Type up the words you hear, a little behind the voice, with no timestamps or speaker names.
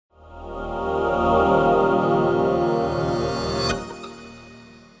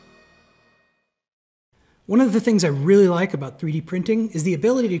One of the things I really like about 3D printing is the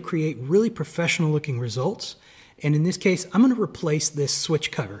ability to create really professional looking results. And in this case, I'm going to replace this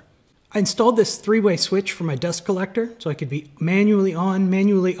switch cover. I installed this three-way switch for my dust collector so I could be manually on,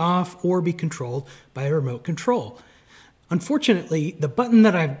 manually off, or be controlled by a remote control. Unfortunately, the button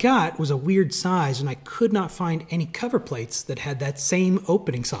that I've got was a weird size and I could not find any cover plates that had that same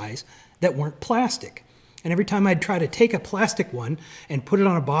opening size that weren't plastic. And every time I'd try to take a plastic one and put it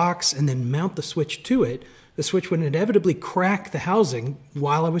on a box and then mount the switch to it, the switch would inevitably crack the housing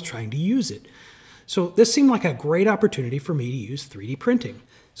while I was trying to use it. So this seemed like a great opportunity for me to use 3D printing.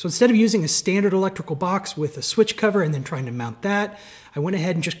 So instead of using a standard electrical box with a switch cover and then trying to mount that, I went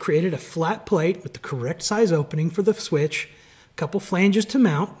ahead and just created a flat plate with the correct size opening for the switch, a couple flanges to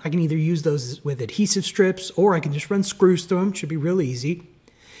mount. I can either use those with adhesive strips or I can just run screws through them. Should be real easy.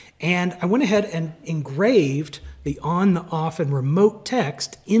 And I went ahead and engraved the on, the off, and remote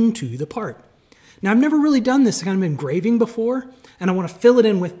text into the part. Now I've never really done this kind of engraving before, and I want to fill it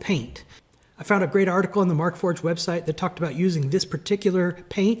in with paint. I found a great article on the Markforged website that talked about using this particular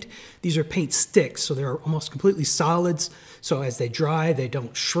paint. These are paint sticks, so they're almost completely solids, so as they dry, they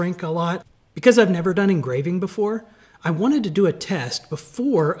don't shrink a lot. Because I've never done engraving before, I wanted to do a test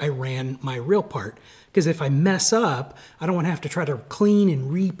before I ran my real part, because if I mess up, I don't want to have to try to clean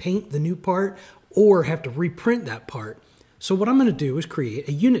and repaint the new part or have to reprint that part. So what I'm going to do is create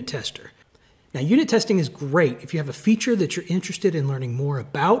a unit tester. Now, unit testing is great if you have a feature that you're interested in learning more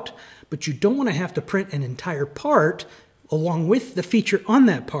about, but you don't want to have to print an entire part along with the feature on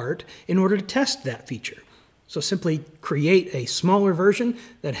that part in order to test that feature. So simply create a smaller version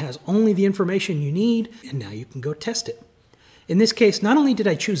that has only the information you need, and now you can go test it. In this case, not only did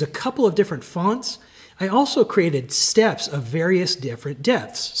I choose a couple of different fonts, I also created steps of various different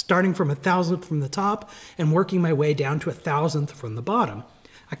depths, starting from 1,000th from the top and working my way down to 1,000th from the bottom.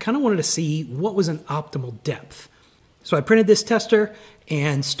 I kind of wanted to see what was an optimal depth. So I printed this tester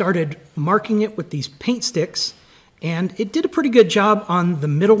and started marking it with these paint sticks, and it did a pretty good job on the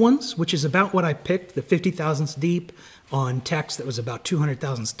middle ones, which is about what I picked, the 50 thousandths deep on text that was about 200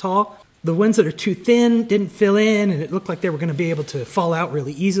 thousandths tall. The ones that are too thin didn't fill in, and it looked like they were going to be able to fall out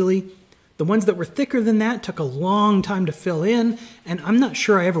really easily. The ones that were thicker than that took a long time to fill in, and I'm not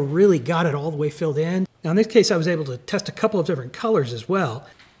sure I ever really got it all the way filled in. Now in this case, I was able to test a couple of different colors as well.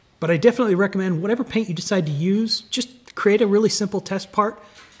 But I definitely recommend whatever paint you decide to use, just create a really simple test part,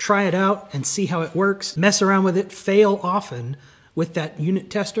 try it out and see how it works, mess around with it, fail often with that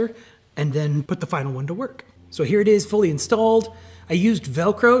unit tester, and then put the final one to work. So here it is fully installed. I used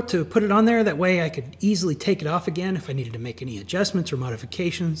Velcro to put it on there, that way I could easily take it off again if I needed to make any adjustments or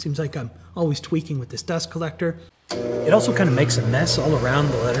modifications. Seems like I'm always tweaking with this dust collector. It also kind of makes a mess all around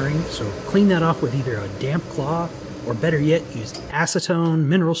the lettering, so clean that off with either a damp cloth, or better yet, use acetone,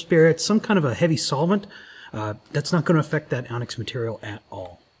 mineral spirits, some kind of a heavy solvent. That's not going to affect that onyx material at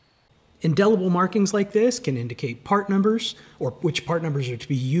all. Indelible markings like this can indicate part numbers or which part numbers are to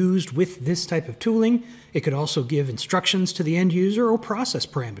be used with this type of tooling. It could also give instructions to the end user or process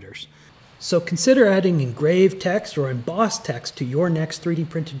parameters. So consider adding engraved text or embossed text to your next 3D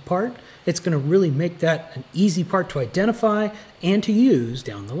printed part. It's going to really make that an easy part to identify and to use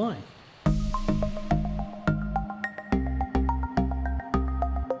down the line.